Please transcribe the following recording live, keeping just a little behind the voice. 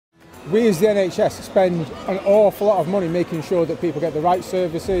We as the NHS spend an awful lot of money making sure that people get the right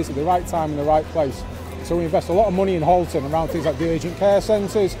services at the right time in the right place. So we invest a lot of money in Halton around things like the urgent care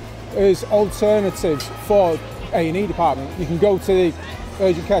centres as alternatives for A&E department. You can go to the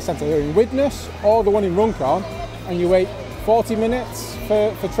urgent care centre here in Widnes or the one in Runcorn and you wait 40 minutes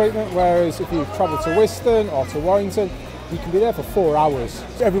for treatment, whereas if you travel to Wiston or to Warrington, you can be there for 4 hours.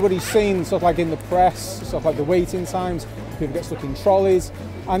 Everybody's seen stuff like in the press, stuff like the waiting times, people get stuck in trolleys,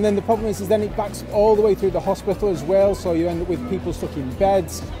 and then the problem is then it backs all the way through the hospital as well, so you end up with people stuck in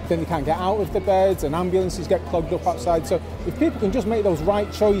beds, then they can't get out of the beds, and ambulances get clogged up outside. So if people can just make those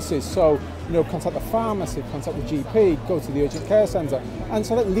right choices, so contact the pharmacy, contact the GP, go to the urgent care centre, and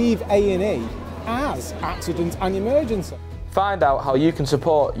so that leave A&E as accident and emergency. Find out how you can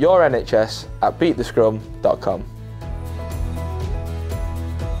support your NHS at beatthescrum.com.